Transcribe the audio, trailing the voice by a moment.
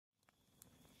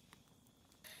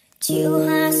Chiều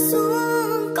hạ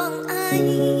xuống còn ai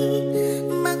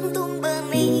mang tung bờ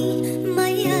mi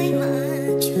mấy ai mà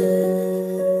chờ,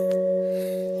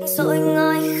 rồi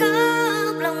ngồi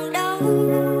khóc lòng đau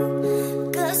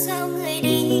cớ sao người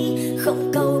đi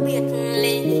không câu biệt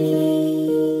ly.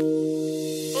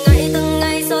 Ngày từng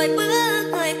ngày rồi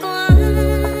bước người qua,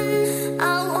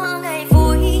 áo hoa ngày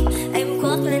vui em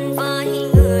khoác lên vai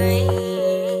người,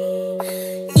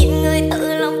 nhìn người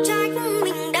tự lòng trách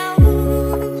mình đau,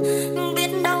 biết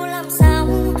đâu làm sao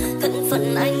thân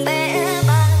phận anh bé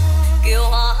bàng. Kiều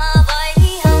hoa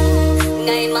vẫy hồng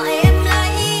ngày mai em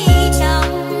lấy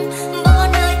chồng, bỏ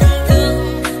nơi từng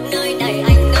thương nơi này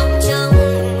anh ngóng trông,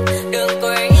 đường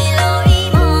quê lối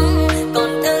mòn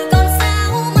còn thương con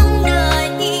sao mong đời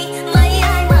mấy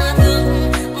ai mà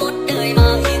thương một đời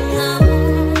mà hiền hăm,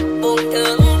 buồn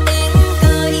thương tiếng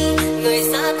cười người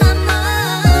xa thăm mơ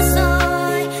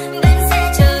rồi bên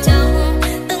xe chờ chồng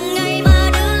từng ngày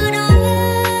mà đưa đón,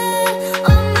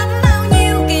 ôm ấp bao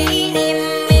nhiêu kỷ niệm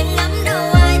miệng ngắm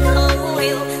đâu ai thấu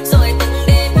hiểu, rồi từng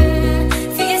đêm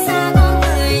phía xa có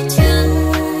người chờ.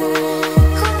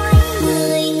 Hỏi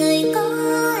người người có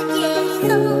về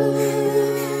không,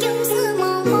 chung xưa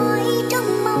mòn mỏi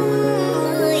trong mong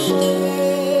người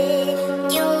về,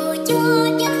 dù cho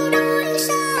chân đôi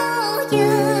sao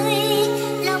dời,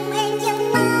 lòng em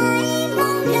vẫn mãi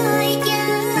mong đợi chờ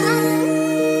anh.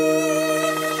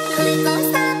 Người có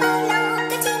xa bao lâu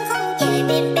cái chim không về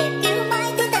bẹp bẹp kêu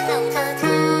mãi cứ tận lòng thở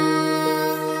than.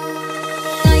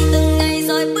 Ngày từng ngày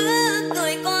rồi bước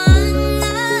người qua,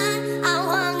 áo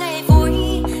hoa ngày vui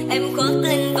em khoác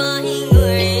lên vai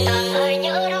người, ai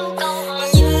nhớ đâu câu hỏi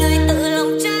nhìn người tự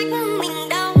lòng trách mình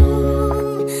đau,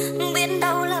 biết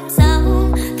đâu làm sao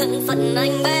thân phận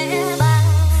anh bé bàng.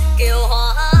 Kiều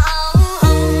hoa áo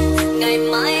hồng ngày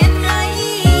mai em lấy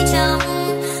chồng,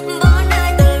 bỏ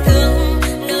nơi từng thương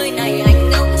nơi này anh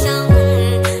ngóng trông,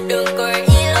 đường quê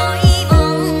lối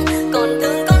mòn còn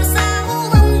thương con sao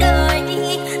mong đời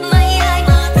mấy ai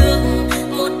mà thương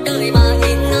một đời mà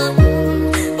hiền ngắm,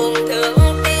 buồn thương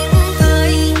tiếng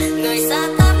cười người xa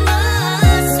thăm mơ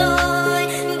rồi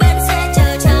bên xe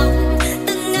chờ chồng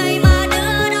từng ngày mà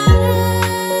đưa đón,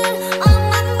 ôm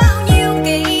ấp bao nhiêu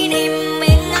kỷ niệm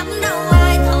miệng ngắm đâu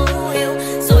ai thấu hiểu,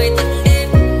 rồi từng đêm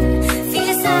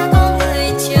phía xa có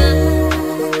người chờ.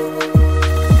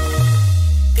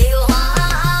 Kiều hoa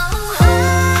áo hồng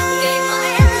ngày mai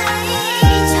em lấy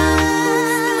chồng,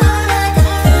 bỏ nơi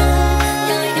từng thương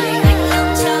nơi này anh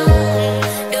ngóng trông,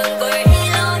 đường quê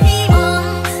lối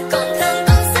mòn còn thương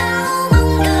con sao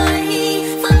mong đời,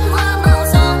 phấn hoa màu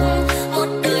son một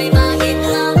đời mà hiền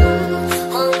lắm,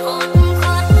 hoàng hôn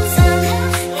khuất dần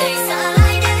ngày xa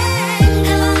lại đến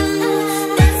gần,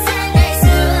 bên xe ngày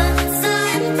xưa giờ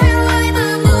em theo ai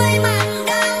mà môi màng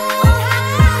đắng, ôm ấp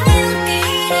bao nhiêu kỷ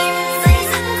niệm xây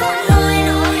dựng khôn nguôi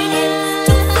nỗi niềm,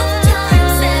 chúc phúc cho em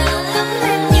sẽ luôn ấm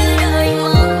êm như đời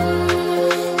mong.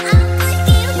 Áo cưới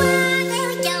kiều hoa theo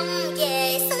chồng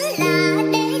về xứ lạ,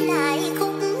 để lại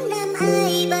khúc nam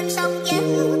ai bên sông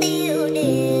vẫn tiêu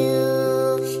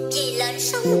điều, vì lệnh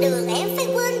sông đường em phải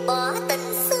quên bỏ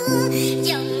tình xưa,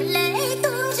 dòng lệ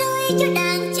tuôn rơi cho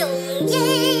đàn trùng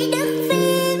dây đất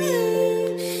phim,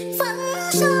 phấn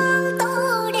son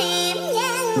tô điểm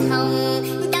nhan hồng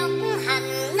độc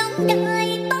hành ngóng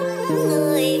đợi bóng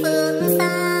người phương xa.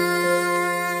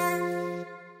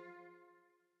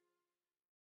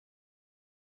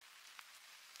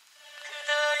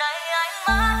 Từ nay anh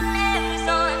mất em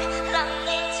rồi, lặng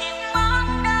nhìn chiếc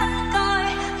bóng đơn côi,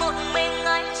 một mình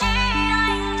anh chỉ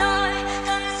anh thôi,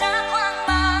 thân xác hoang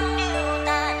mang điêu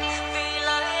tàn, vì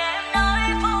lời em nói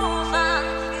phũ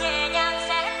phàng, nhẹ nhàng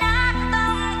sẽ nát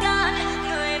tâm can,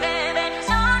 người về bên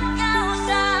chốn cao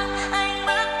sang, anh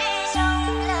bước đi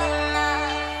trong lơ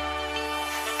là.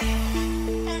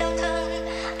 Tim đau thương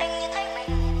anh như thấy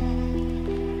mình,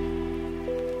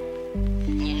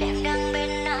 nhìn em đang bên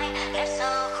ai nét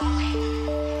sau khung hình.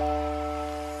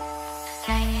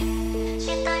 Ngày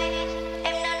chia tay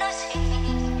em đã nói gì,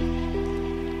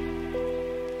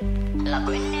 là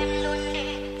quên em luôn đi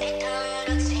để thương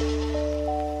được gì.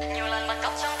 Nhiều lần bật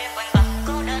khóc trong đêm quanh vắng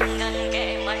cô đơn gần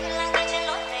kề mấy lang thang trên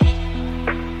lối về,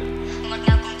 ngọt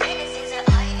ngào cùng thế nên xin giờ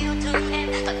ai yêu thương em,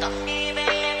 thật tâm đi bên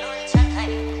em luôn chân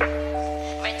thành.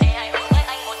 Vậy thì hãy hôn với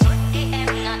anh một chút đi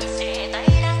em, ngại gì tay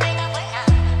đang tay ta với nàng,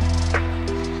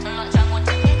 loạn choạng một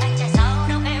chút biết anh chạy sao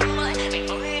đâu em ơi, mình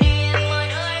vui đi em ơi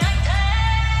đời anh thế.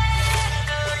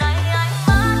 Từ nay anh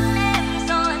mất em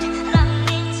rồi, lặng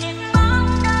nhìn chiếc bóng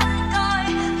đơn côi,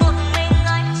 một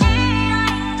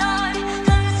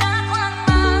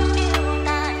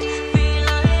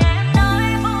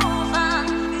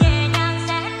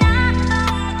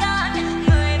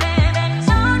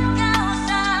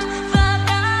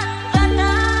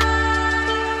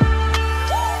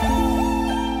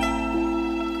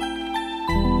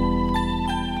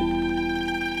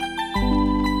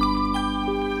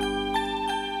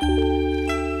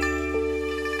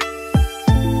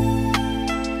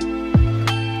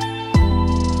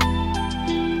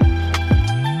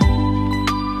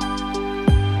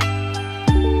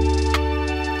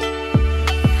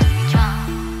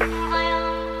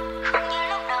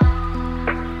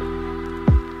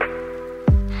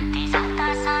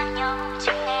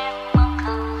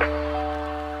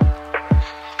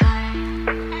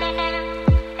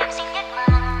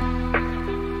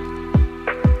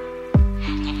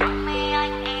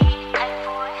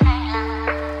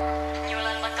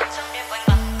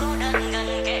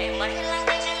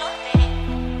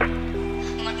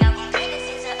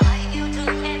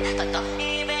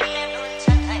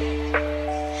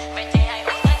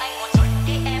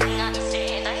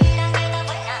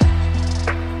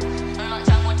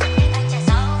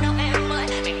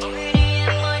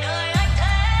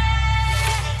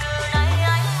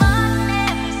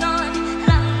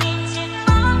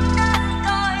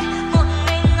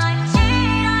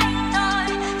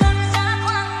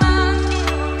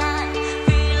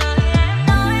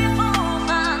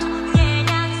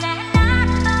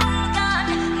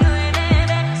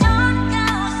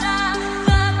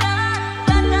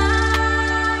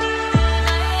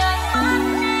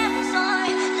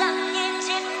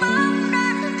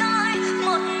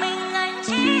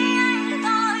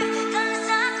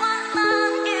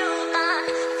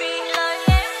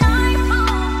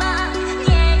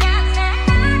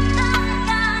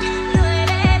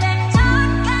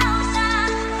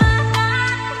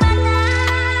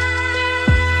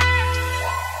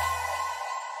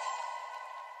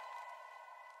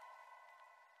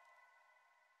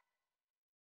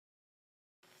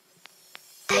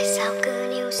Tại sao cứ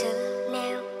níu giữ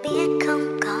nếu biết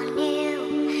không còn yêu?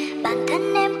 Bản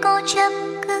thân em cố chấp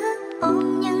cứ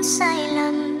ôm những sai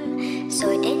lầm,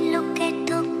 rồi đến lúc kết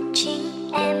thúc chính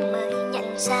em mới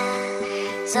nhận ra,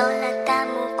 do là ta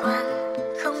mù quáng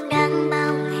không đáng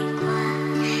bao ngày qua.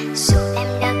 Dù em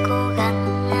đã cố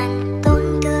gắng ngăn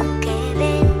tổn thương kế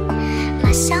bên, mà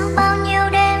sao bao nhiêu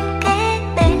đêm kế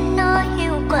bên nỗi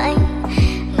yêu của anh,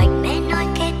 mạnh mẽ nói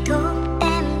kết thúc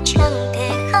em chẳng thể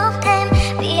khóc thêm,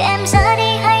 vì em ra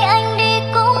đi hay anh đi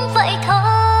cũng vậy thôi.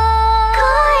 Có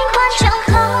anh quan trọng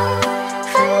không?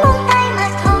 Vẫn buông tay mà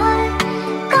thôi.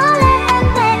 Có lẽ em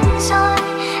mệt rồi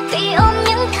vì ôm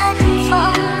những thất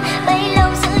vọng bấy lâu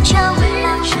giữ trong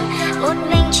lòng, một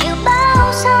mình chịu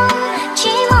bao dung,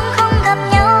 chỉ mong không gặp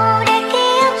nhau để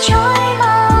ký ức trôi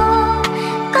mau.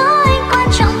 Có anh quan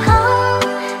trọng không?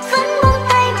 Vẫn buông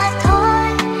tay mà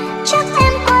thôi. Chắc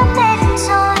em quá mệt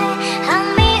rồi,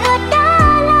 hàng mi ướt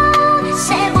đã lâu,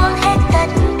 sẽ buông hết tất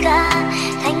cả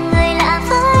thành người lạ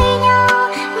với nhau.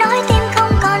 Nói tim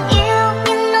không còn yêu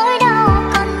nhưng nỗi đau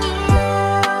còn nhiều.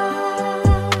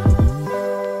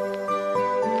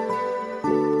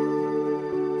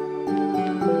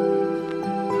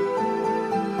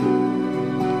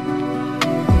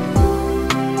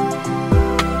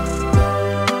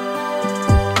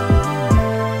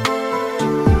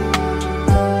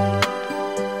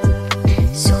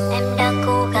 Dù em đã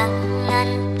cố gắng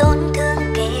ngăn tổn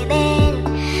thương kế bên,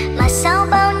 mà sao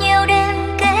bao nhiêu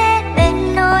đêm kế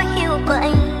bên nỗi yêu của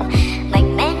anh,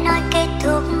 mạnh mẽ nói kết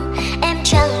thúc em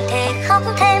chẳng thể khóc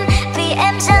thêm, vì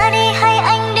em ra đi hay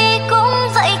anh đi cũng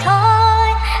vậy thôi.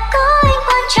 Có anh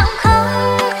quan trọng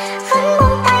không? Vẫn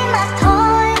buông tay mà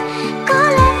thôi.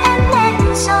 Có lẽ em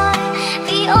mệt rồi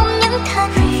vì ôm những thất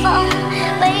vọng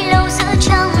bấy lâu giữ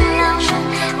trong lòng,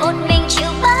 một mình chịu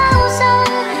bao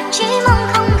dung, chỉ mong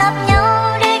không gặp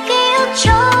nhau để ký ức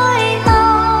trôi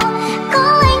mau.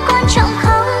 Có anh quan trọng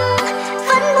không?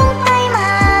 Vẫn buông tay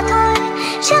mà thôi.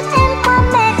 Chắc em quá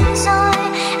mệt rồi,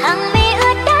 hàng mi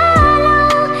ướt đã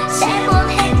lâu, sẽ buông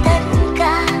hết tất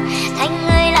cả thành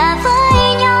người lạ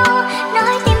với nhau.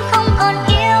 Nói tim không còn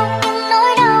yêu nhưng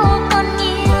nỗi đau còn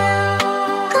nhiều.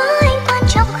 Có anh quan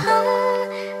trọng không?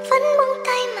 Vẫn buông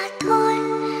tay mà thôi.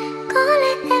 Có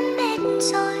lẽ em mệt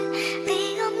rồi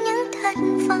vì ôm những thất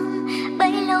vọng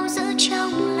bấy lâu giữ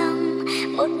trong lòng,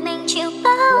 một mình chịu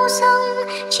bao dung,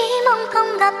 chỉ mong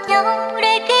không gặp nhau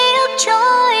để ký ức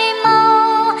trôi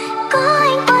mau. Có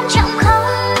anh quan trọng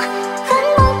không? Vẫn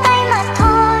buông tay mà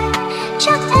thôi.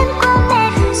 Chắc em quá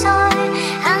mệt rồi,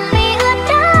 hàng mi ướt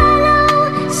đã lâu,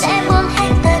 sẽ buông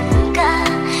hết tất cả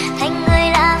thành người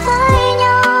lạ với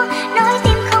nhau. Nói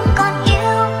tim không còn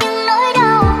yêu nhưng nỗi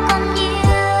đau còn nhiều.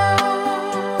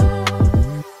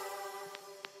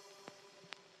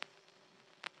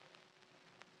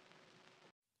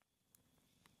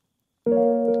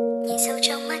 Nhìn sâu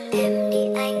trong mắt em đi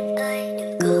anh ơi,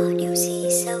 đừng có điều gì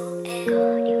giấu em.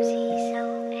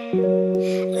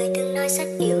 Người từng nói rất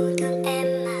yêu thương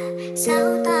em mà sao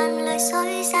toàn lời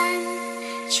dối gian.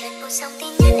 Chuyện một dòng tin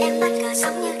nhắn em bất ngờ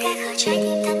giống như kẻ khởi trái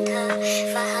tim thân thờ,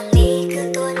 và hàng mi cứ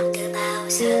tuôn từ bao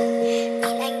giờ.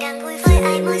 Nhìn anh đang vui với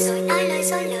ai mới rồi nói lời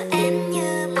dối lừa em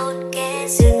như một kẻ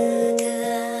dư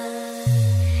thừa.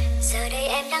 Giờ đây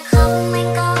em đang khóc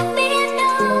anh có biết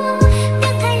đâu,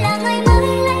 biết thay là người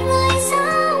mới lại người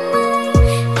giống anh.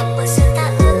 Không một sự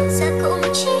ta ước giờ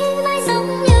cũng chỉ mãi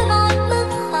giống như một bức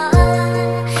họa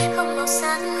không màu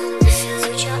sắc.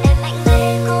 Dù cho em mạnh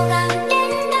mẽ cố gắng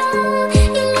đến đâu,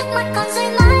 nhưng nước mắt còn rơi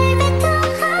mãi vết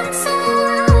thương khác sâu.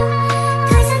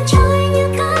 Thời gian trôi như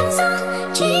cơn gió,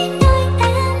 chỉ nơi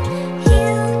em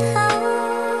hiểu thấu.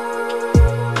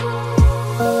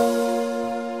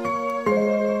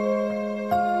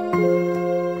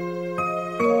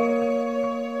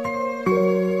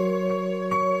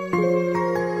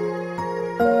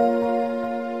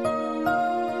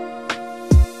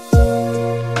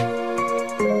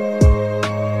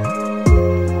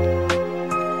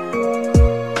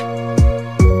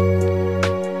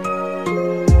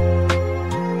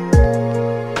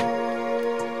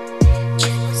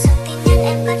 Chuyện một dòng tin nhắn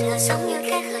em bất ngờ giống như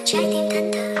kẻ khởi trái tim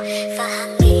thân thờ, và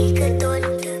hàng mi cứ tuôn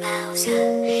từ bao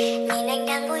giờ. Nhìn anh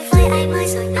đang vui với ai mới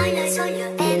rồi nói lời dối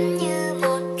lừa em như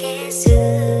một kẻ dư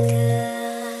thừa.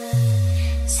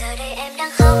 Giờ đây em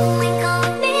đang khóc anh có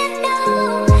biết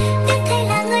đâu, biết thay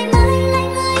là người mới lại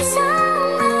người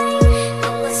giống anh.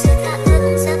 Không một sự ta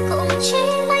ước giờ cũng chỉ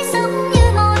mãi giống như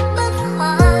một bức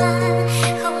họa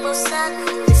không màu sắc.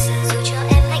 Dù cho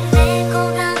em mạnh mẽ cố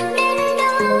gắng đến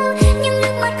đâu, nhưng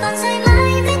nước mắt còn rơi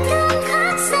mãi vết thương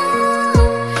khác sâu.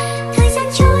 Thời gian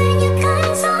trôi như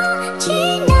cơn gió, chỉ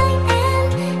nơi em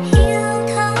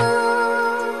hiểu thấu.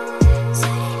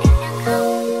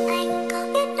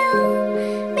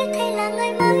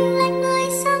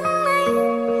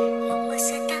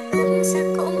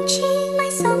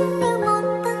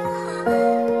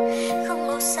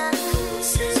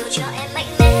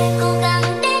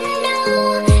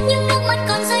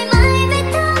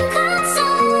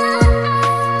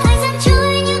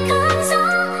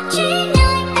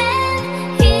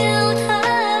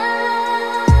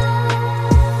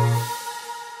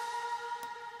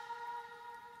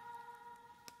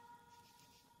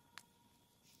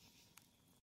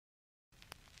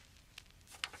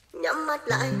 nhắm mắt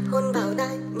lại hôn vào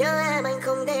tai, nhớ em anh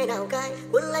không thể nào cai,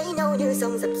 cuốn lấy nhau như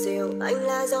sông dập dìu. Anh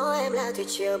là gió em là thủy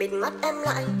triều, bịt mắt em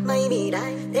lại mây bị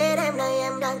đai. Thế đêm nay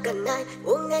em đang cần ai,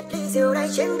 uống hết ly rượu đây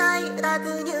trên tay, ta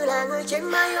cứ như là người trên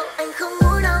mây. Anh không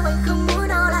muốn đâu, anh không muốn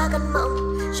đâu là căn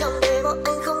mộng trong đêm.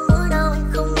 Anh không muốn đâu,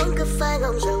 anh không muốn cứ phải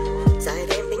ngóng trông dài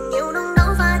đêm tình yêu nung nấu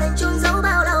phải đành chôn giấu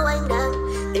bao lâu anh đang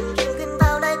tìm kiếm gần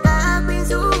vào đây ta quyến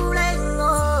rũ lên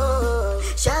ngồi.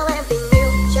 Chào em tình yêu,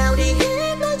 chào đi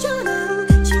hết nói cho đừng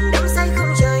chìm đắm say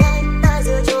không chờ ai, ta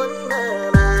giữa chốn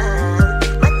mơ màng.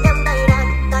 Mắt nhắm tay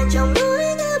đàn tan trong núi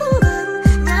như bù bừng,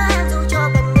 nhớ em dù cho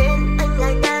cần đến anh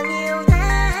lại càng yêu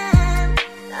thêm.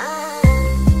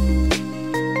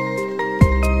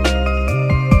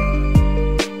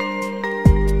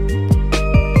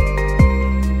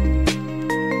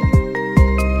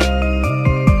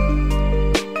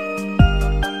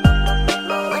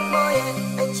 Màu mắt môi em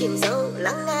anh chìm sâu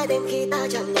lắng nghe đêm khi ta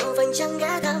chạm nhau vành trăng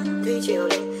ghé thăm Thuỷ Triều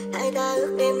lên hai ta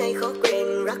ước đêm này khó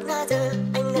quên. Rock another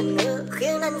anh ngẩn ngơ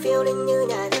khiến anh phiêu linh như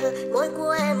nhà thơ, môi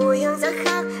của em mùi hương rất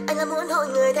khác, anh là muốn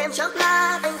hôn người thêm chốc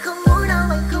lát. Anh không muốn đâu,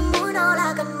 anh không muốn đâu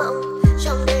là căn mộng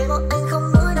trong đêm. Anh không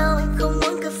muốn đâu, anh không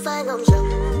muốn cứ phải ngóng trông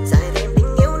dài đêm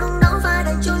tình yêu nung nấu phải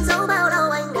đành chôn giấu bao lâu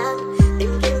anh đang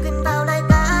tìm kiếm gần vào đây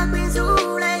ta quyến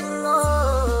rũ lên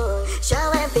ngồi.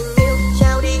 Chào em tình yêu,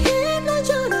 chào đi hết nói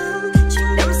cho đừng chìm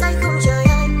đắm say không chờ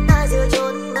ai, ta giữa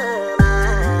chốn mơ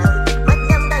màng. Mắt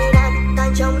nhắm tay đàn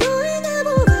tan trong núi như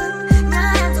bù bừng,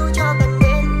 nhớ em dù cho cần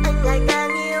đến anh lại càng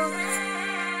yêu.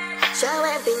 Chào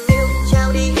em tình yêu,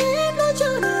 chào đi hết nói cho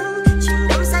đừng chìm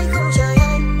đắm say không chờ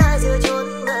ai, ta giữa chốn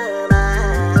mơ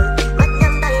màng. Mắt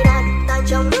nhắm tay đàn tan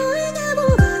trong núi như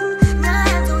bù bừng, nhớ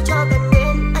em dù cho cần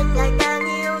đến anh lại càng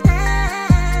yêu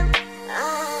thêm.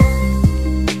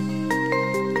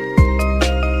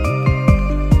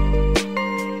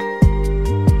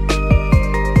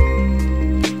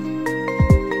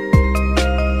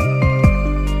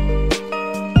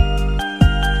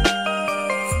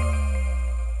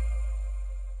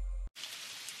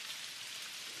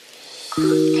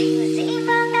 Tình dĩ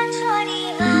vãng đã trôi đi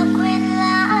và quên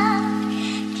lãng,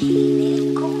 kỷ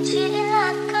niệm cũng chỉ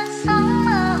là cơn sóng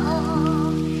mơ hồ.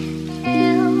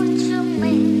 Nếu chúng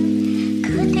mình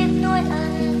cứ tiếp nối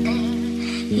ân tình,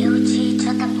 yêu chi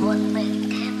cho tâm hồn mình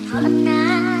thêm vỡ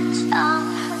nát trong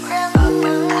giấc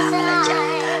mơ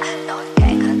dài. Nói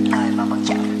cạn hết lời mà vẫn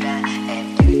chẳng ra, em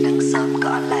như nắng sớm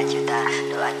còn lại chưa ta.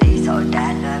 Đưa anh đi rồi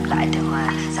đã đưa em lại theo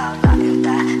hoa, sao lại yêu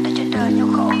ta để trên đời nhiều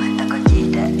khổ. Ta có gì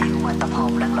để yêu ngoài tâm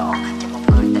hồn lăn lộn, cho một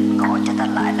người tỉnh ngộ cho ta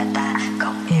lại là ta.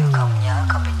 Không yêu không nhớ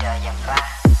không bị trời giằng pha.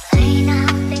 Ngày nào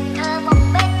tình thơ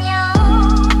mộng bên nhau,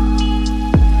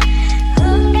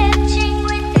 hương đêm trinh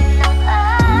nguyên tình lòng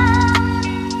ấm.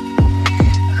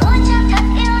 Gói chân thật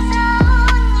yêu dấu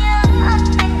những ân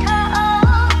tình thơ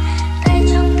ấu, tay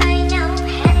trong tay nhau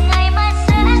hẹn ngày mai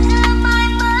sẽ giữa mãi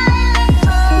mãi lần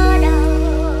mơ đầu.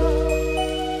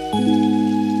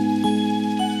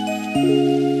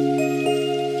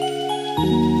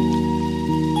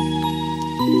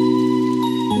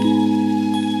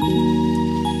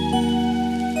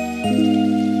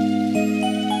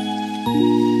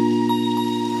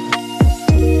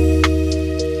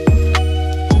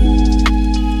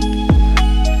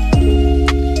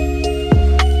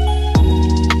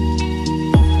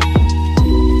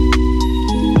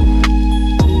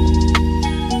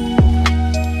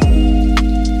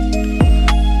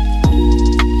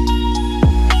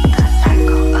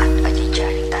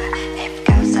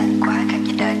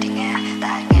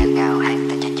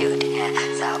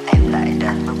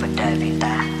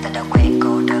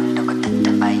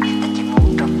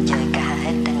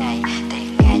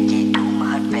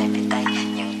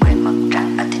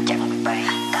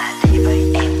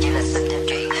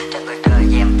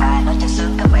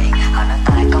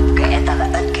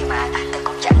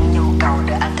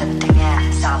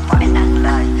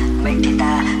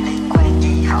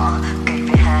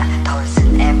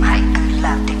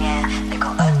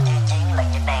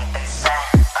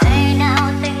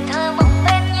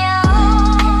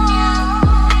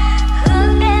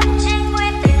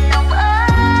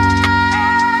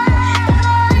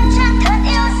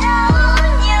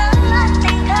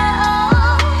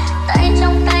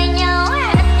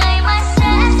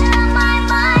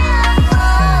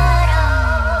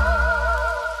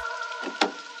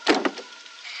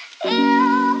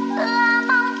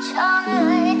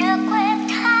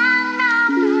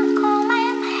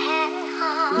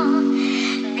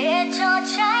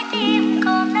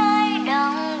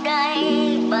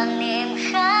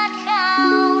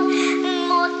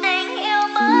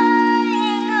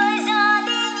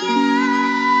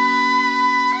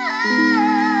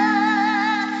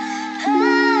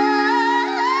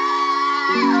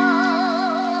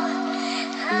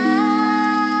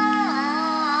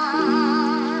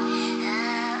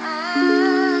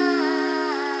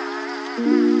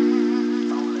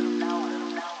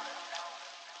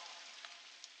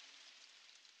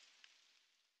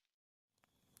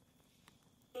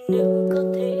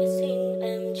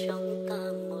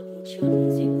 chút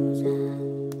dịu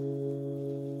dàng,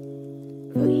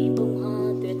 gửi bông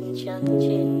hoa tuyết trắng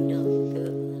trên đầu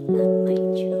tựa ngàn mây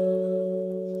trôi.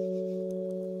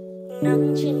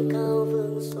 Nắng trên cao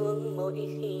vương xuống mỗi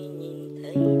khi nhìn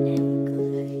thấy em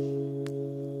cười,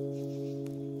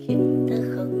 khiến ta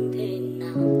không thể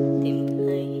nào tìm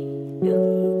thấy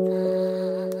được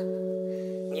ta.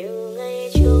 Nhiều ngày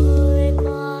trôi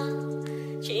qua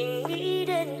chỉ nghĩ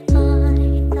đến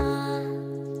hai ta,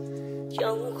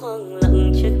 trong khoảng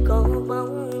lặng chợt có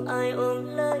bóng ai ôm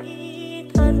lấy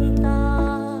thân ta.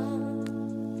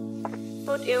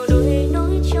 Một yêu đuối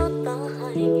nói cho ta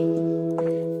hay,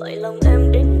 phải lòng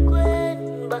em đến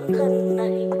quên bản thân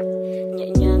này. Nhẹ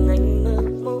nhàng anh mơ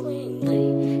mỗi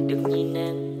ngày được nhìn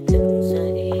em thức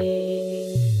dậy.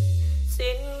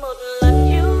 Xin một lần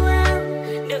yêu em,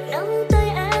 được nắm tay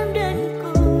em đến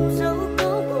cùng dẫu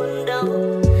có buồn đau.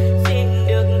 Xin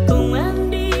được cùng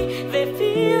em đi về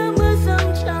phía mưa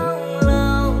dâng trong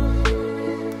lòng.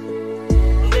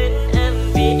 Bên em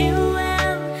vì yêu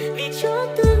em, vì chót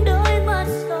thương đôi mắt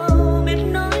sâu, biết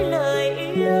nói lời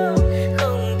yêu.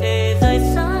 Không thể rời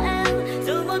xa em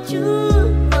dù một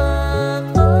chút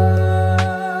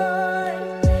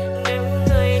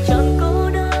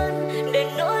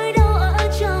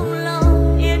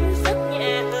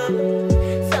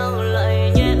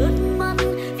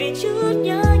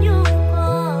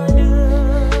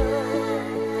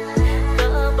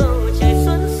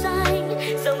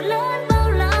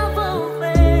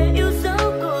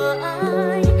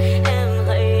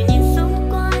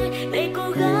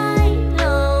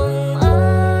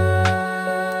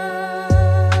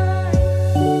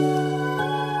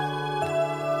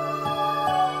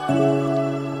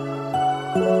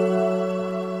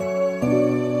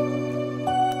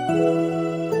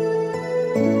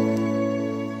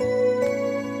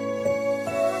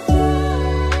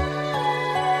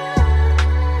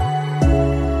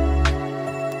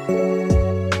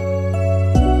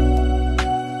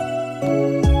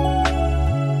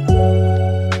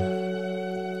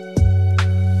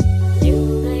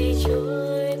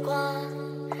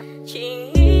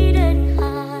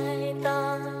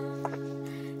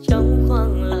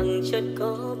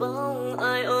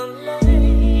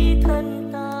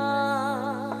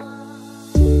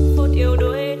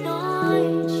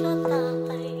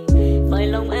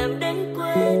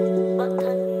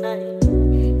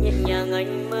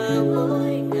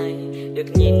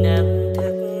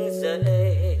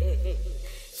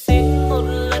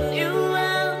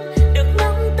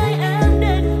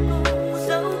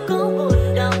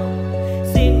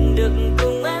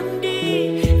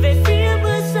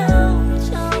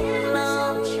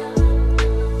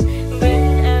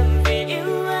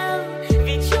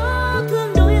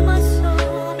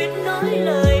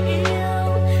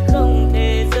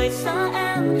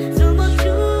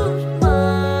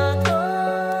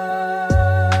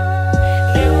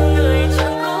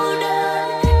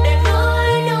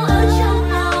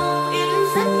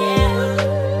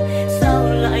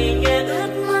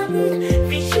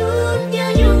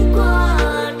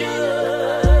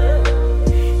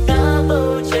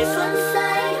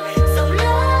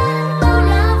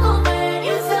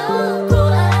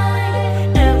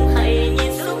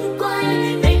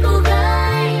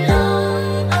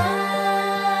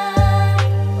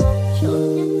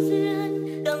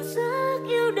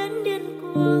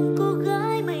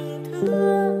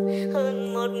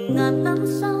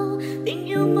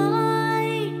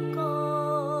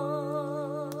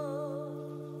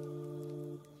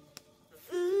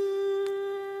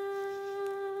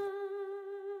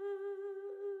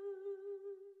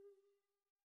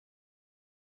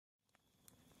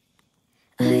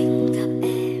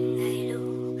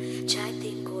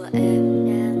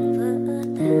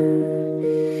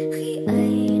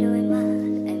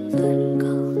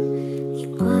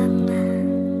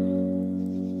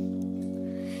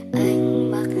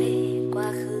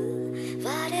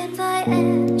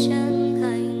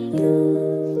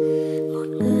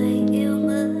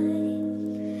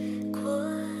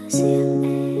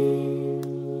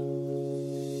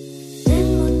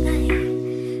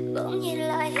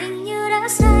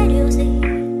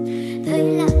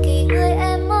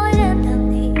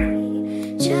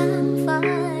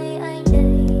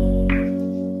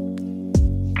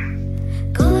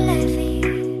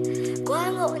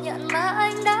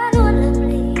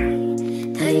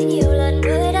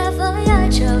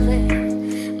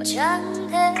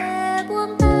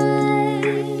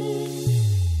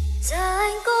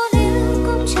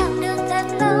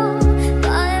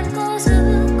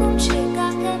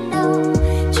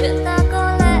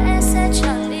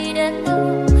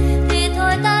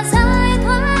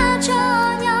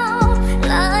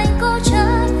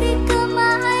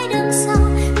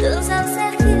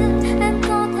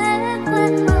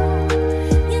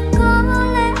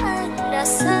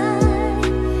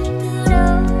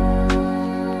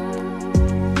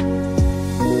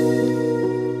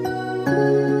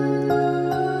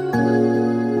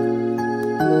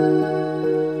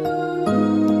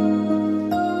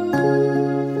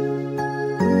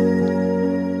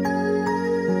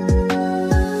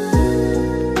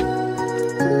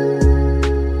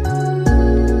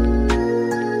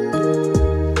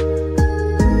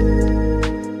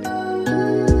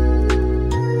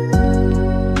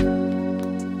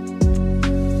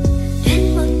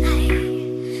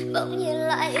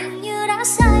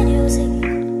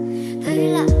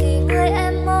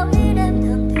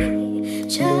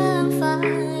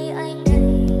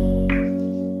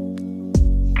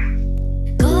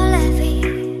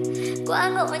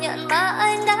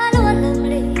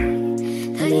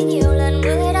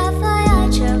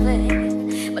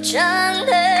và chẳng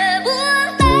thể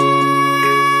buông tay.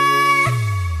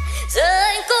 Giờ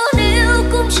anh cố níu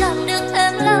cũng chẳng được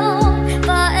em lâu,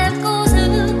 và em cố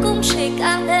giữ cũng chỉ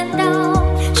càng thêm đau.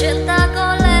 Chuyện ta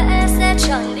có lẽ sẽ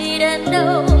chẳng đi đến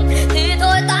đâu, thì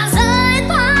thôi ta giải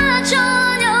thoát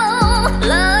cho nhau.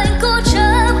 Là anh cố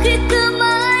chấp khi cứ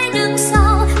mãi đứng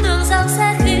sau, tưởng rằng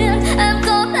sẽ khiến em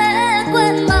có thể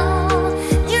quên mau,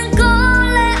 nhưng có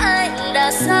lẽ anh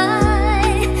đã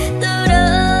sai từ đầu.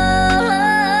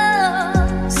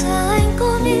 Giờ anh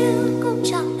cố níu cũng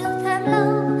chẳng được thêm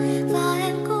lâu, và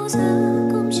em cố giữ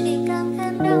cũng chỉ càng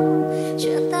thêm đau.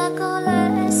 Chuyện ta có lẽ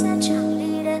sẽ chẳng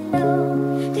đi đến đâu,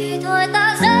 thì thôi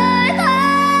ta giải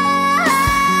thoát.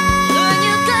 Người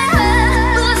như cây huế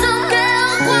mưa giông kéo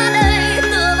qua đây,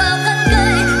 tựa vào thân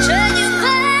cây che những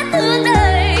vết thương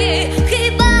đầy. Khi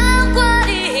bão qua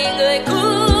đi người cũ,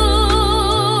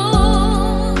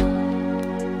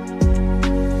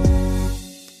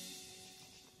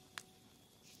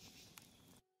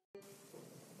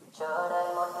 chờ đợi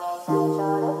một ngày dài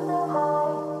cho đến thứ hai,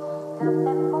 gặp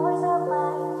em mỗi giờ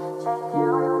mai, chạy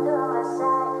theo yêu thương là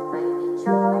sai, vậy thì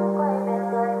cho em quay về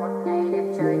lại một ngày đẹp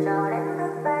trời cho đến thứ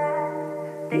ba.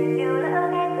 Tình yêu lỡ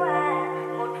nghe qua,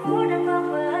 một phút đã vỡ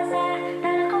vỡ ra, ta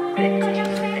đã không biết có chắc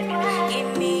sẽ qua.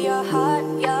 Give me your heart,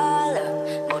 your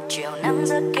love, một chiều nắng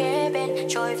rớt kế bên,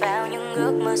 trôi vào những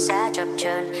ước mơ xa chập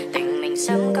chờn. Tình mình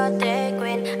sớm có thể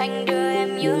quên, anh đưa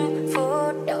em những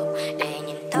phút đầu để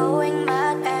nhìn thấu ánh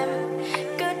mắt em.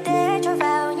 Cứ thế trôi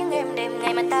vào những êm đêm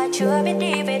ngày mà ta chưa biết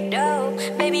đi về đâu.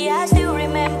 Baby I still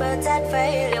remember that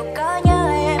way, liệu có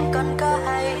nhớ em còn có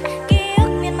hay ký ức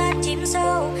miên man chìm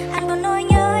sâu, anh còn nỗi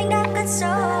nhớ anh đã cất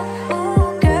sâu.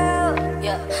 Ooh girl,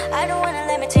 yeah, I don't wanna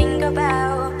let me think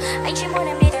about. Anh chỉ muốn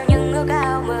em đi theo những ước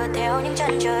ao, mơ theo những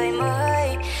chân trời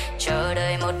mới, chờ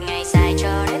đợi một ngày dài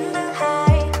cho đến thứ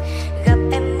hai, gặp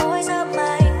em mỗi giờ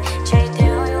mai, chạy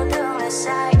theo yêu thương là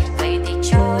sai, vậy thì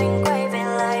cho anh quay về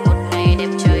lại một ngày đẹp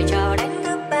trời cho đến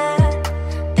thứ ba.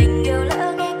 Tình yêu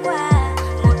lỡ nghe qua,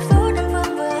 một phút đang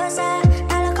vương vừa ra,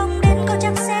 ta là không đến có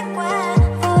chắc sẽ qua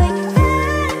vội vã.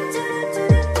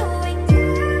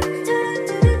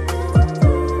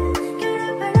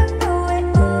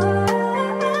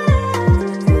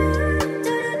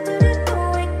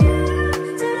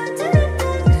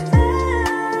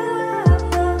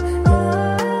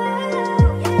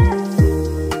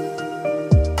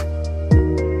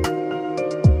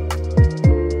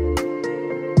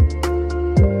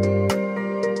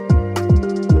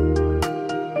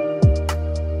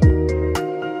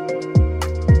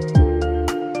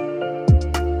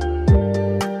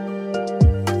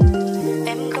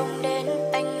 Em không đến,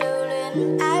 anh lưu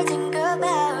luyến, I think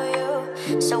about you.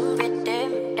 Sống Việt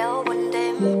đêm, đau buồn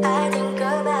đêm, I think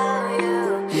about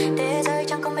you. Thế giới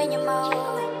chẳng có mấy nhiệm màu,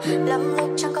 lắm lúc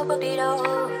chẳng có bước đi đâu.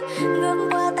 Ngước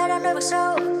qua ta đã nơi vực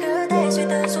sâu, cứ thế suy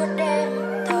tư suốt đêm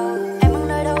thâu. Em ở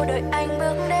nơi đâu đợi anh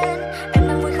bước đến, em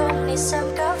đang vui không đi xem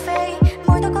cà phê.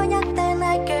 Môi ta có nhắc tên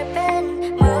ai kề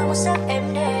bên, mơ một giấc êm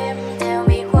đêm. Tell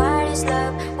me what is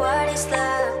love, what is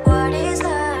love, what is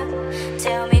love.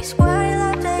 Tell me what is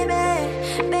love, baby,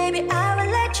 baby I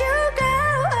will let you go.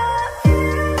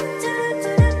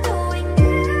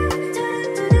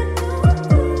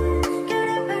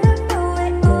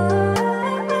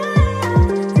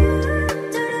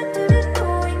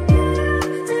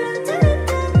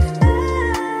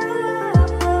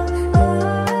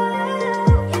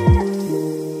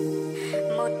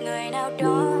 Một người nào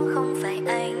đó không phải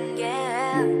anh,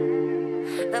 yeah,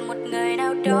 và một người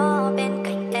nào đó bên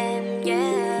cạnh em,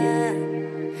 yeah.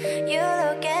 You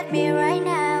look at me right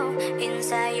now,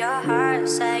 inside your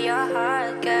heart,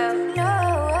 girl. No,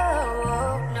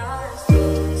 no.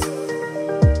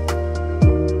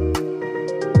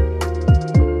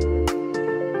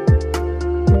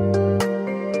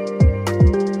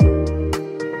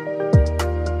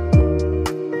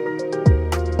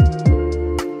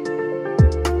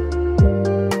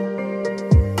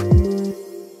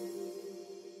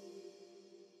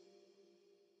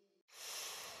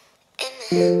 Em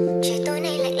à, trời tối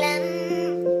nay lạnh lắm,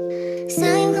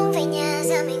 sao em không về nhà,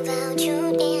 ra mình vào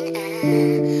chút yên à.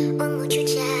 Uống một chút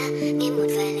trà, nghe một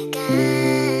vài lời ca.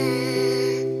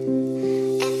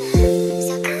 Em à,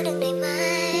 sao cứ đừng để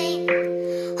mai,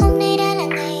 hôm nay đã là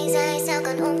ngày dài, sao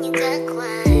còn ôm những giấc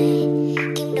hoài.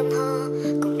 Kim đồng hồ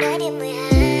cũng đã điểm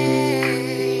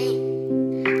 12,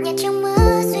 nhặt trong mơ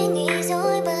suy nghĩ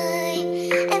rối bời.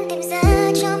 Em tìm ra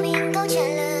cho mình câu trả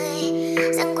lời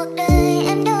rằng cuộc đời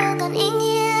em đâu còn ý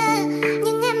nghĩa,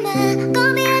 nhưng em mà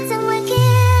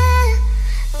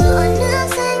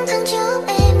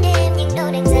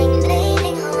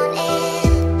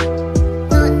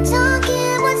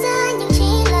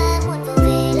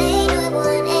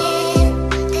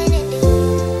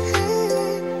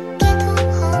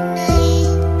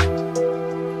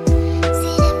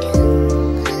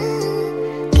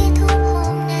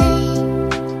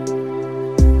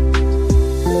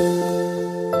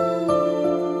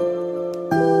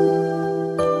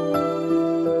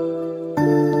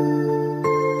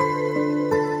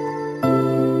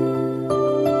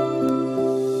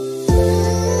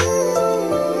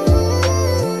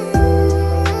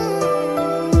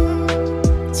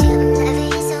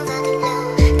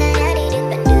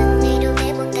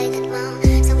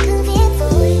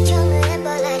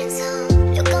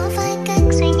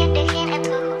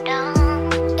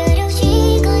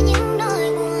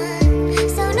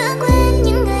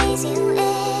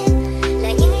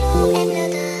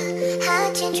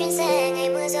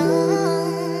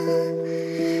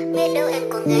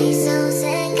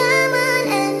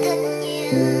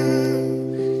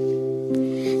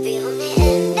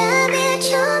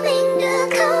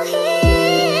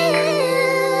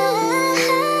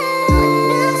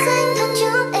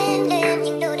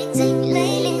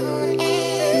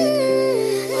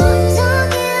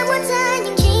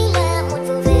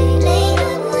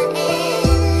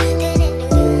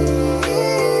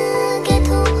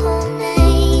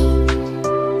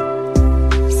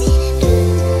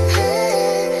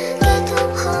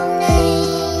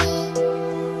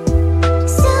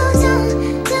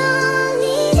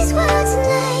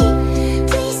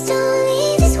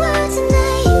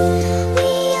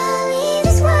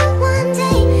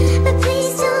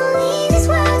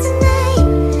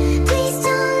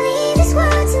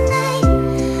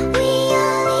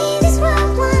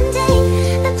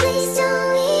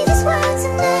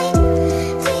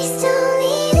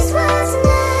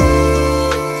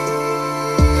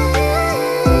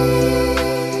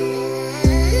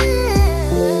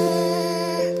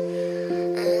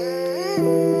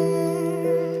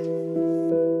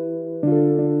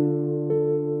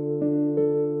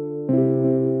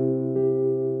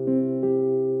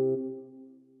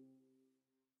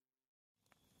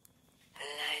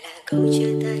Câu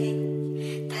chia tay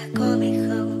ta có biết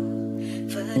không,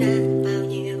 vỡ nát bao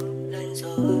nhiêu lần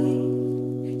rồi,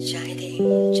 trái tim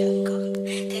chẳng còn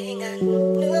thể ngăn,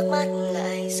 nước mắt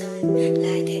lại rơi,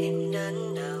 lại thêm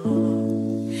đớn đau.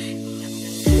 Ngập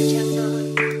ngừng ta chẳng nói,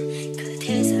 cứ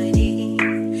thế rời đi,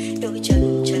 đôi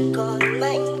chân chẳng còn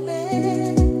mạnh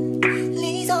mẽ.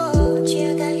 Lý do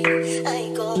chia tay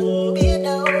ai còn biết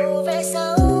đâu, về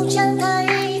sau chẳng thấy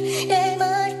để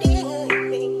mất đi người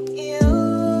mình yêu.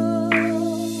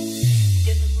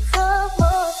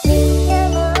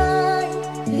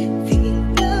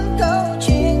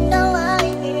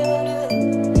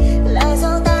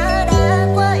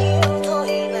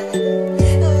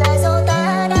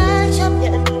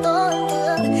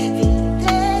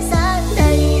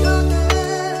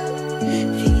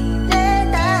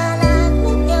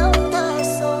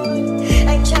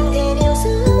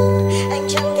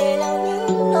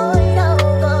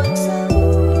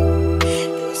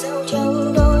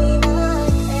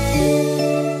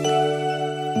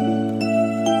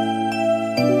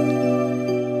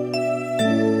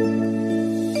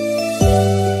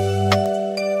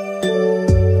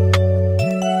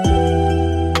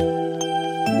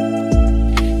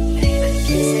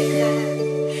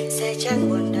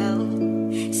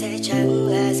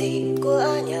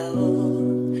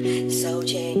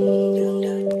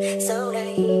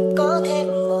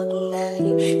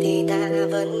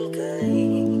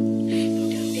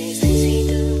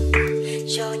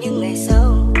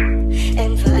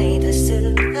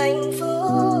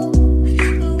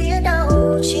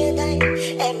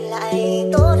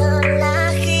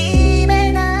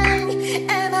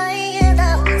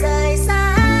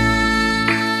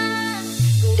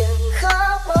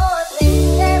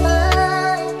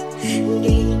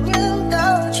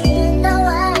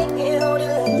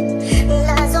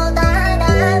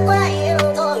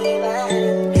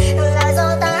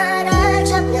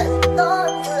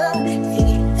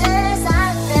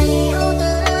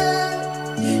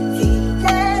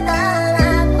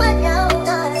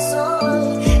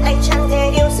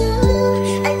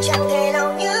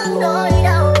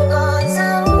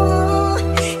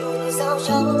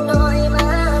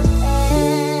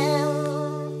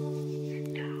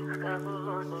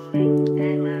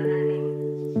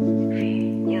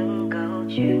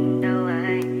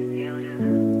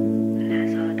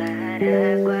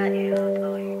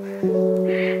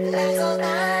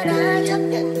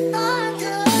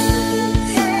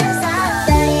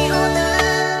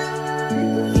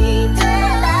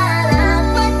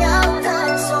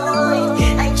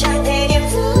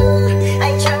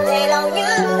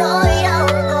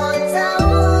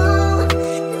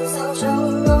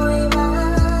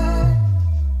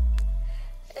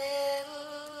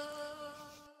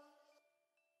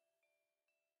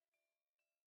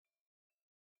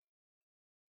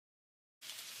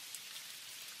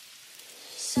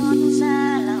 xót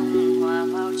xa lòng hòa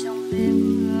vào trong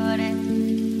tiếng mưa đêm,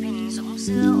 hình dung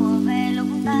xưa ùa về lúc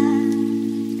ta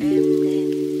êm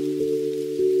đềm.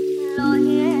 Lối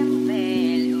em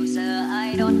về liệu giờ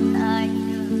ai đón ai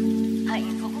đưa,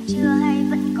 hạnh phúc chưa hay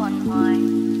vẫn còn hoài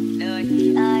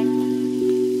đời ai.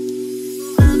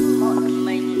 Bước một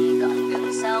mình còn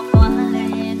đường sao quá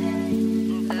lê thê,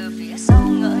 từ phía sau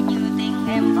ngỡ như tiếng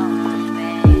em vọng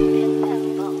về, biết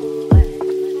em vọng về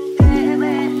kế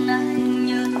bên anh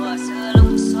như thuở xưa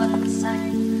lúc xuân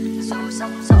xanh. Dù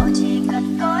sóng gió chỉ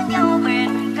cần có nhau bên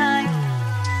cạnh,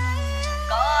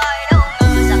 có ai đâu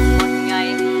ngờ rằng một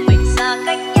ngày mình xa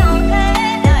cách nhau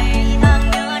thế này.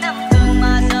 Tháng nhớ năm thương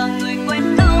mà giờ người quên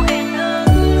câu hẹn hò,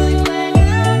 người quên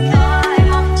nhớ có ai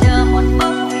mong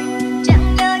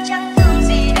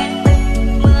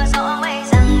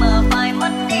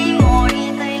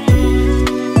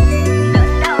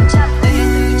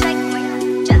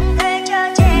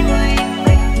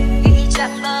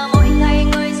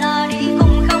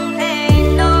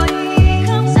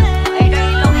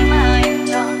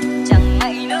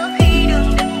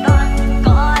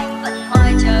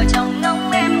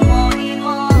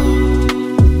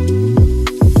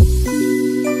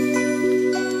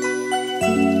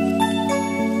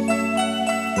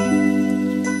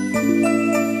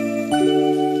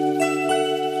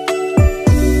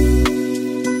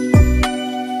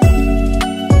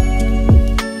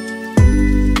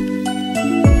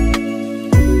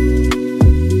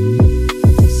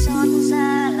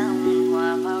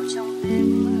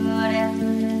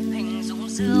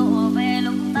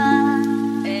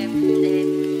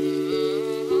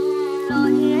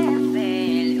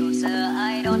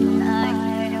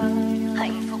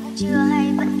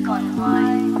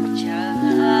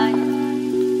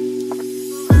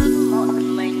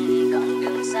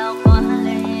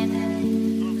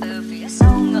từ phía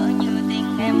sau ngỡ như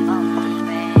tiếng em vọng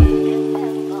về,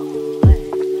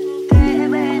 kế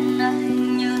bên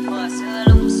anh như thuở xưa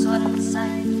lúc xuân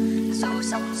xanh, dù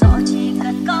sóng gió chỉ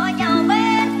cần có nhau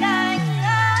bên cạnh.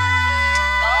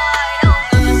 Có ai đâu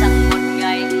ngờ rằng một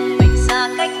ngày mình xa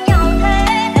cách nhau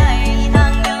thế này,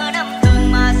 đang nhớ năm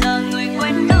thương mà giờ người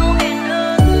quên câu hẹn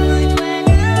ước.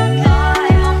 Có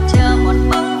ai mong chờ một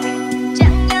bóng hình,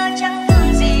 chẳng nhớ chẳng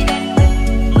thương gì đến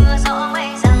mình, mưa gió mây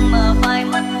rằng mờ phai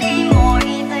mất đi mối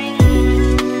tình.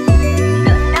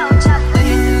 Đớn đau chạm về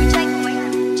từ trách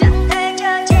mình, chẳng thể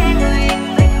chở che người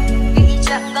mình, nghĩ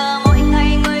chẳng ngờ mỗi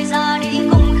ngày người ra đi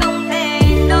cũng không thể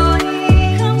nói.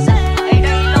 Không sẽ phải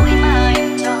đây lỗi mà em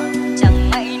chọn, chẳng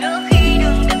may nữa khi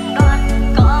đường đứt đoạn,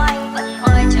 có anh vẫn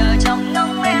hoài chờ trong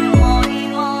ngóng em mỏi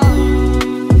mòn.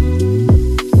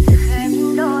 Khép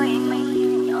đôi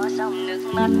mình nhỏ dòng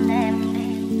nước mắt em đi,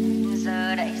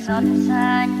 giờ đây xót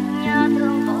xa nhớ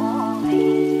thương vô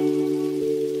hình.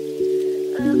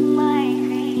 Ước mãi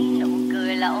khi nụ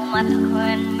cười lau mắt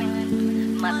quen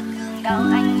mình, mặt thương đau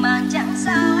anh mang chẳng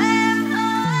sao em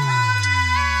ơi.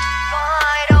 Có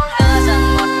ai đâu ngờ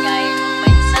rằng một ngày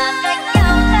mình xa cách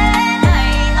nhau thế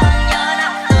này, thầm nhớ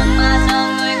năm thương mà giờ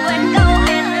người quên câu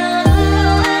hẹn ước.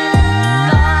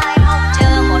 Có ai mong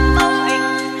chờ một bóng hình,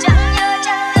 chẳng nhớ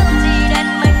chẳng thương gì đến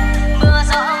mình, mưa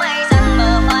gió mây rằng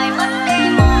mờ phai mất đi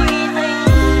mối tình.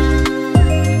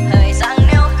 Thời gian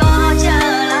nếu có trở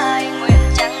lại, nguyện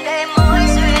chẳng để mối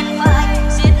duyên phai,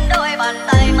 xiết đôi bàn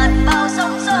tay mặt bao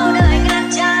sóng gió đời ngàn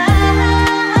trái.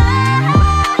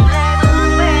 Lệ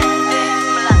bước bên thềm,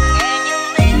 lặng nghe những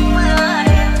tiếng mưa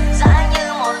đêm, giá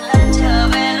như một lần trở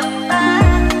về lúc ta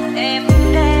êm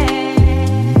đềm.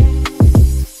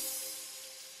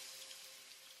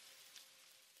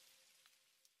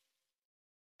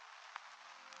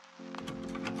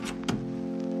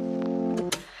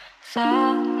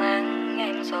 Gió mang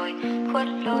em rồi khuất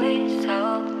lối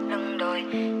sau lưng đồi,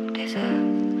 để giờ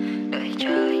đợi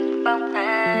chờ hình bóng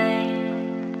ai.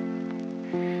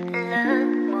 Lỡ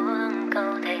buông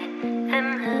câu thề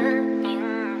em hứa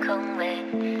nhưng không về,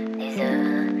 để giờ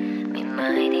mình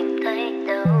mới tìm thấy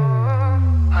đâu.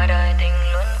 Hỏi đời tình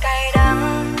luôn cay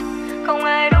đắng, không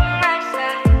ai đúng ai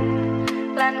sai,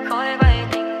 lan khói bay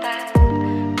tình ta,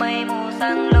 mây mù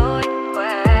sang lối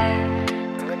qua.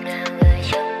 Ngọt ngào gửi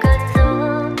trong cơn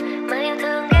gió, mà yêu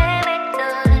thương ghé bên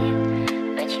đời.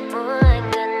 Anh chỉ muốn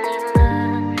anh gần em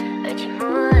hơn, anh chỉ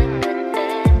muốn anh gần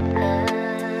em hơn.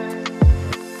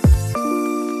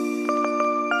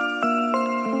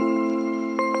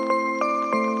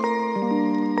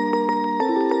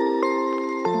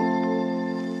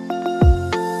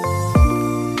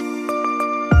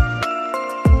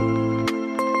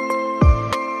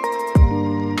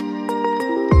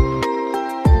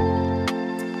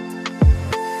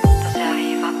 Ta gieo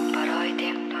hy vọng vào đôi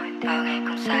tim, vào ngày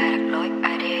không xa lạc lối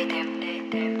ai đi tìm.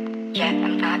 Yeah,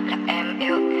 em nói là em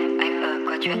yêu, anh ở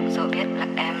qua chuyện dẫu biết là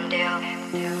em điêu.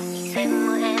 Nhìn xem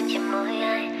môi em trên môi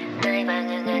ai, nơi và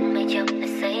ngơ ngẩn mây trông đã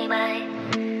say bay.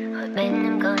 Hỏi bên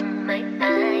em còn mấy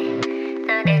ai,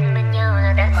 ta đến bên nhau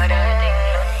là đã Hỏi đời sai.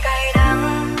 tình luôn cay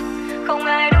đắng, không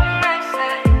ai đúng ai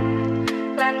sai,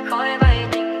 lan khói bay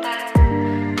tình ta,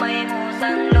 mây mù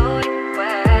sang lối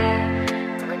qua.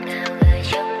 Ngọt ngào gửi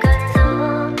trong cơn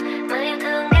gió, mà yêu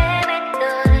thương ghé bên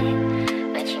đời.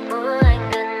 Anh chỉ muốn anh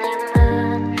gần em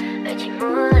hơn, anh chỉ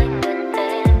muốn anh gần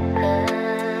em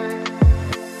hơn.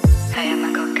 Hay em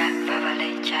mang câu ca và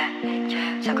vali trà,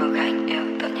 sao cô gái anh yêu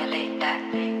tự nhiên ly đá.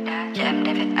 Cho em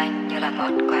đến với anh như là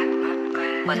món quà,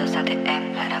 bao giờ sao thì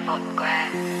em lại đã vội qua.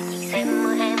 Nhìn xem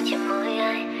môi em trên môi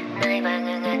ai, nơi và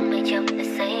ngơ ngẩn mây trông đã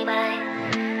say bay.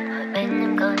 Hỏi bên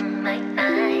em còn mấy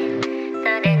ai,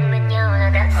 ta đến bên nhau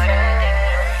là đã Hỏi đời sai.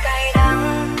 tình luôn cay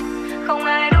đắng, không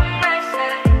ai đúng ai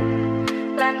sai,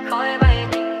 lan khói bay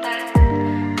tình ta,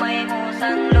 mây mù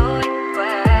sang lối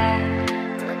qua.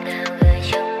 Ngọt ngào gửi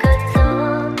trong cơn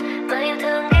gió, mà yêu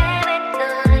thương ghé bên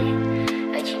đời.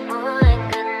 Anh chỉ muốn anh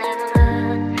gần em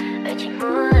hơn, anh chỉ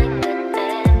muốn anh gần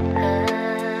em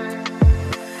hơn.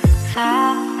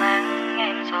 Gió mang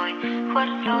em rồi khuất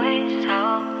lối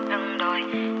sau lưng đồi,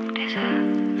 để giờ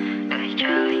đợi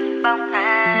chờ hình bóng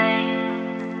ai.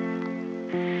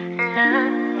 Lỡ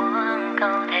buông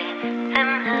câu thề em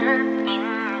hứa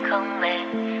nhưng không về,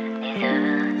 để giờ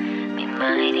mình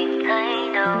mới tìm thấy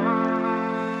đâu.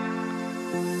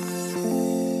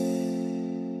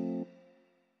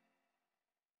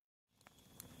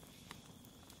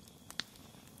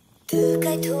 Từ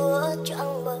cái thuở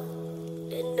trăng bờ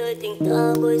đến nơi tình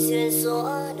ta bơi xuyên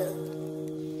xóa đời,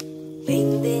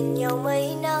 mình bên nhau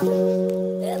mấy năm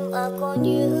em à có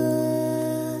nhớ.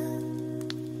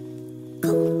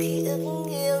 Không ký ức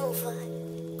nghiêng phải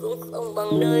cũng không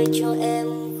bằng nơi cho em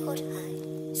khốt hại.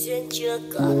 Duyên chưa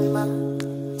cạn mà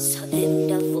sao em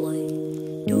đã vội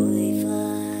đổi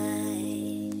vai.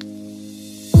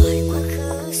 Hỏi quá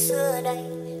khứ xưa đây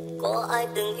có ai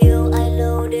từng yêu ai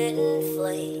lâu đến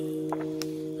vậy.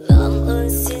 Làm ơn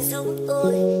xin giúp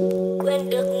tôi quên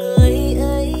được người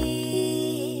ấy.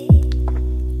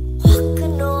 Hoặc cứ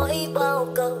nói bao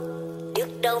câu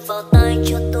điếc đau vào tai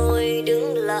cho tôi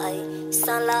đứng lại.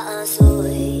 Xa lạ rồi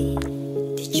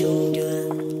thì chung đường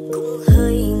cũng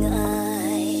hơi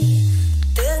ngại.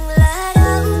 Tương lá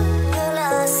đắng như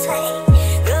là say,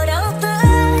 ngờ đâu tất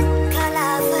cả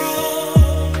là vậy.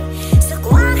 Giờ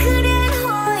quá khứ đến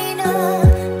hồi nở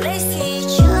lấy gì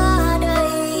cho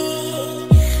đây.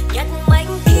 Nhặt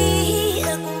mảnh ký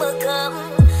ức mơ cầm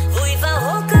vùi vào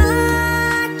hố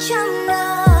cát trăm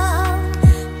năm.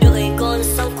 Đợi con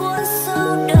sóng cuốn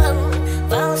sâu đậm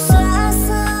vào xa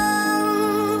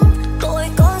xăm. Tôi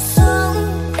còn sống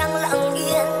đang lặng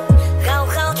yên khao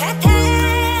khao thét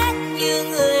thét như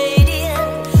người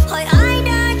điên. Hỏi ai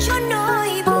đã chôn nỗi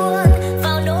buồn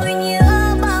vào nỗi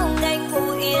nhớ bao ngày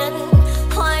ngủ yên.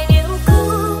 Hoài niệm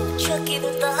cũ chưa kịp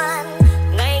tan,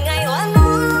 ngày ngày oan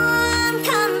oan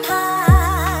than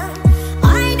thang.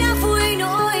 Ai đã vui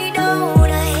nỗi đau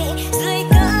này dưới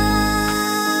cát.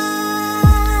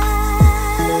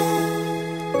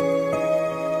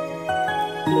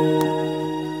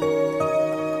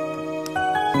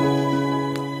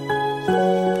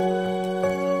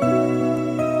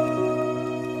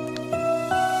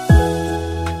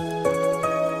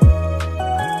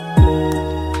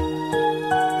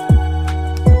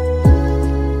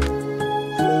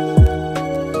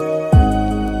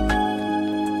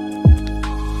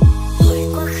 Hỏi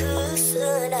quá khứ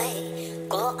xưa này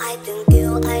có ai từng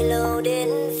yêu ai lâu đến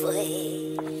vậy.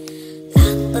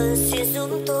 Làm ơn xin giúp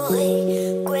tôi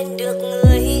quên được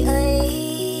người ấy.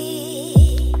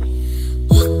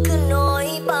 Hoặc cứ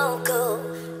nói bao câu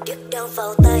điếc đau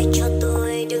vào tai cho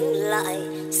tôi đứng lại.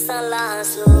 Xa lạ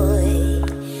rồi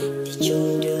thì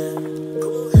chung đường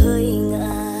cũng hơi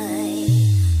ngại.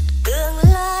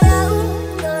 Tương lá đắng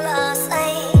ngờ là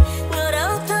say, ngờ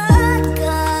đâu tất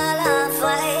cả là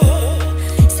vậy.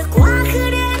 Giờ quá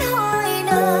khứ đến hồi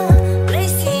nở lấy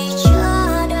gì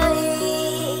cho đây.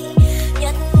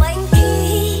 Nhặt mảnh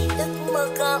ký ức mơ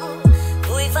cầm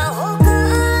vùi vào hố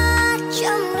cát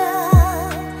trăm năm.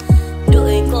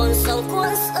 Đợi con sóng cuốn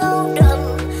sâu đậm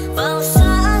vào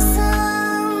xa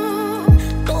xăm.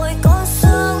 Tôi còn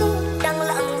sống đang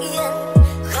lặng yên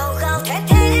khao khao thét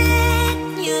thét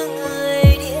như người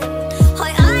điên.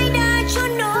 Hỏi ai đã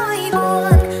chôn nỗi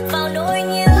buồn vào nỗi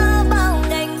nhớ bao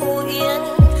ngày ngủ yên.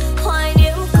 Hoài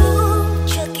niệm cũ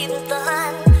chưa kịp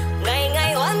tan, ngày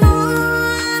ngày oan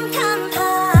oan than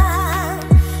thang.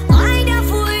 Ai đã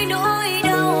vui nỗi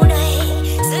đau này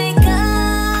dưới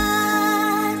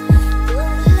cát.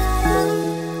 Tương lá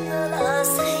đắng ngờ là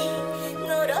say,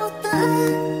 ngờ đâu tất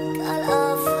cả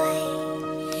là vậy.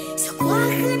 Giờ quá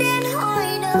khứ đến hồi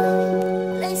nở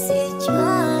lấy gì cho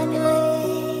đây.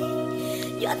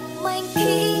 Nhặt mảnh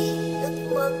ký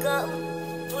ức mơ cầm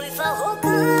vùi vào hố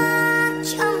cát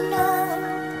trăm năm.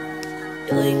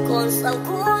 Đời còn sao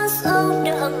cuốn sâu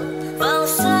đậm vào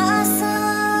xa